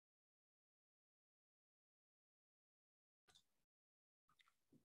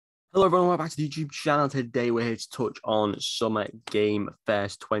Hello everyone, welcome back to the YouTube channel. Today we're here to touch on Summer Game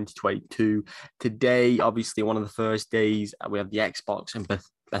Fest 2022. Today, obviously one of the first days, we have the Xbox and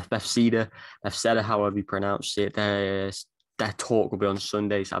Bethesda, however you pronounce it. Their talk will be on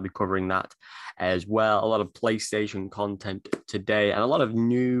Sunday, so I'll be covering that as well. A lot of PlayStation content today and a lot of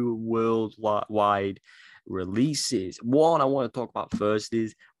new worldwide releases. One I want to talk about first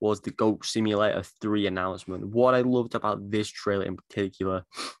was the Goat Simulator 3 announcement. What I loved about this trailer in particular,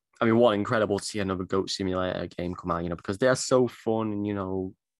 I mean, what incredible to see another Goat Simulator game come out, because they are so fun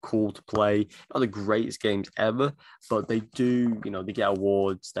and, cool to play. Not the greatest games ever, but they do, they get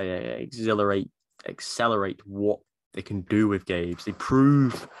awards, they accelerate what they can do with games. They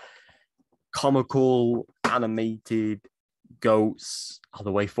prove comical, animated goats are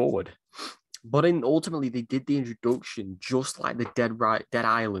the way forward. But ultimately, they did the introduction just like the Dead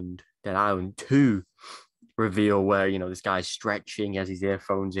Island 2 reveal where, this guy's stretching, has his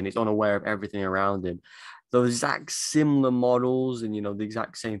earphones in, he's unaware of everything around him. Those exact similar models and, the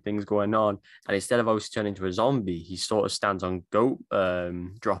exact same things going on. And instead of always turning into a zombie, he sort of stands on goat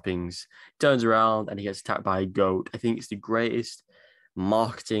droppings, turns around and he gets attacked by a goat. I think it's the greatest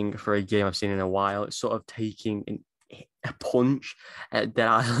marketing for a game I've seen in a while. It's sort of taking a punch at Dead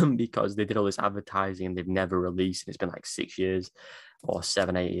Island because they did all this advertising and they've never released. It's been like 6 years or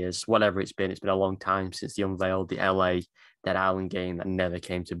 7-8 years, whatever it's been. It's been a long time since they unveiled the LA Dead Island game that never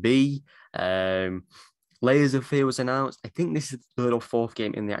came to be. Layers of Fear was announced. I think this is the third or fourth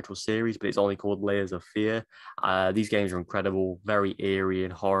game in the actual series, but it's only called Layers of Fear. These games are incredible, very eerie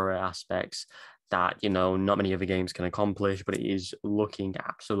and horror aspects that, not many other games can accomplish, but it is looking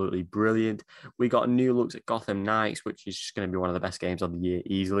absolutely brilliant. We got new looks at Gotham Knights, which is just going to be one of the best games of the year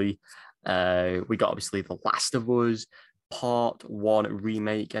easily. We got obviously The Last of Us Part 1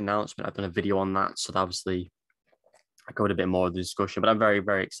 remake announcement. I've done a video on that, so obviously I covered a bit more of the discussion, but I'm very,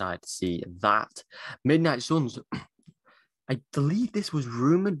 very excited to see that. Midnight Suns, I believe this was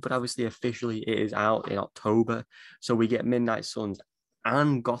rumored, but obviously officially it is out in October. So we get Midnight Suns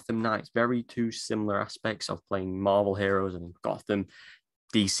and Gotham Knights, very two similar aspects of playing Marvel heroes and Gotham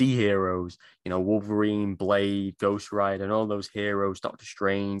DC heroes, Wolverine, Blade, Ghost Rider, and all those heroes, Doctor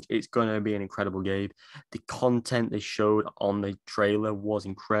Strange. It's going to be an incredible game. The content they showed on the trailer was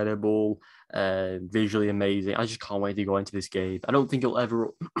incredible, visually amazing. I just can't wait to go into this game. I don't think it'll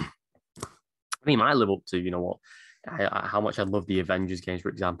ever, I mean, it might live up to, how much I love the Avengers games, for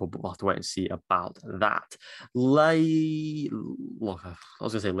example, but we'll have to wait and see about that. Look, I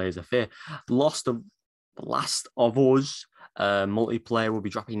was going to say Layers of Fear. Last of Us multiplayer will be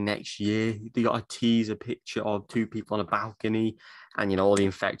dropping next year. They got a teaser picture of two people on a balcony and, all the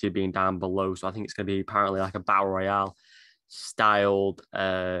infected being down below. So I think it's going to be apparently like a battle royale styled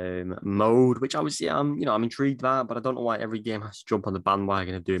mode, which obviously I'm intrigued by, but I don't know why every game has to jump on the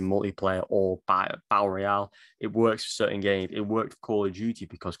bandwagon of doing multiplayer or battle royale. It works for certain games. It worked for Call of Duty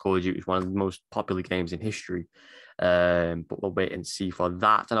because Call of Duty is one of the most popular games in history. But we'll wait and see for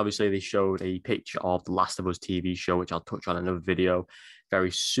that. And obviously they showed a picture of the Last of Us TV show, which I'll touch on in another video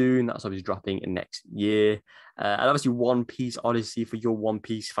very soon. That's obviously dropping next year. And obviously One Piece Odyssey, for your One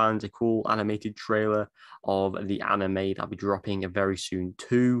Piece fans, a cool animated trailer of the anime that'll be dropping very soon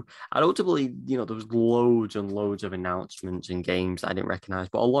too. And ultimately, there was loads and loads of announcements and games that I didn't recognize,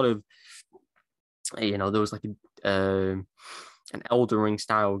 but a lot of, there was like an Elden Ring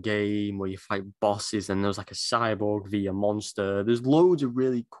style game where you fight bosses, and there's like a cyborg via monster. There's loads of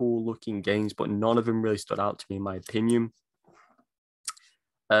really cool looking games, but none of them really stood out to me in my opinion.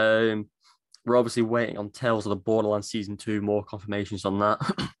 We're obviously waiting on Tales of the Borderlands Season 2, more confirmations on that.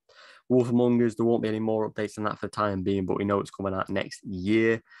 Wolf Among Us, there won't be any more updates on that for the time being, but we know it's coming out next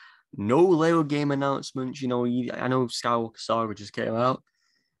year. No Lego game announcements. I know Skywalker Saga just came out,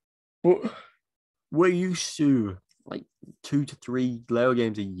 but we're used to like 2 to 3 Lego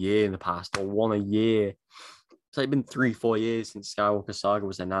games a year in the past, or one a year. It's like been 3-4 years since Skywalker Saga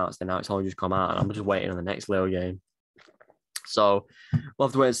was announced, and now it's only just come out, and I'm just waiting on the next Lego game. So we'll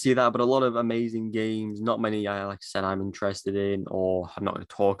have to wait and see that. But a lot of amazing games, not many, like I said, I'm interested in or I'm not going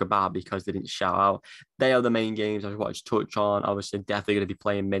to talk about because they didn't shout out. They are the main games I wanted to touch on. Obviously, definitely going to be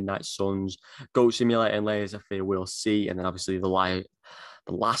playing Midnight Suns, Goat Simulator, and Layers of Fear. We'll see. And then obviously the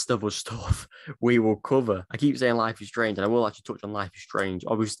Last of Us stuff we will cover. I keep saying Life is Strange, and I will actually touch on Life is Strange.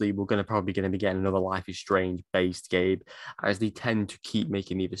 Obviously, we're probably going to be getting another Life is Strange based game, as they tend to keep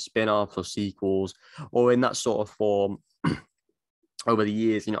making either spin-offs or sequels or in that sort of form over the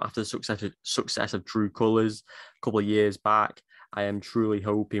years. After the success of True Colors a couple of years back, I am truly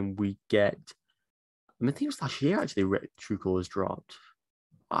hoping we get, I think it was last year actually True Colors dropped.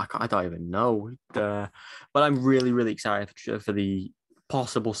 I don't even know. But I'm really, really excited for the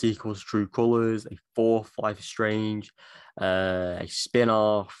possible sequels to True Colors, a fourth Life is Strange, a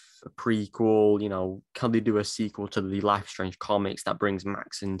spin-off, a prequel. You know, can they do a sequel to the Life is Strange comics that brings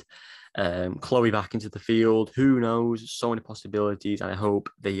Max and Chloe back into the field? Who knows? So many possibilities, and I hope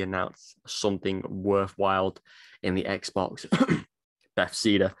they announce something worthwhile in the Xbox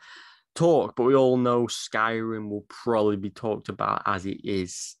Bethesda talk. But we all know Skyrim will probably be talked about as it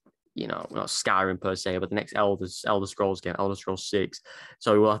is. You know, not Skyrim per se, but the next Elder Scrolls game, Elder Scrolls 6.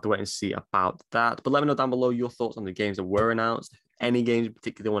 So we'll have to wait and see about that. But let me know down below your thoughts on the games that were announced. Any games in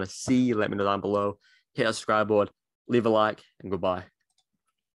particular you want to see, let me know down below. Hit that subscribe board, leave a like, and goodbye.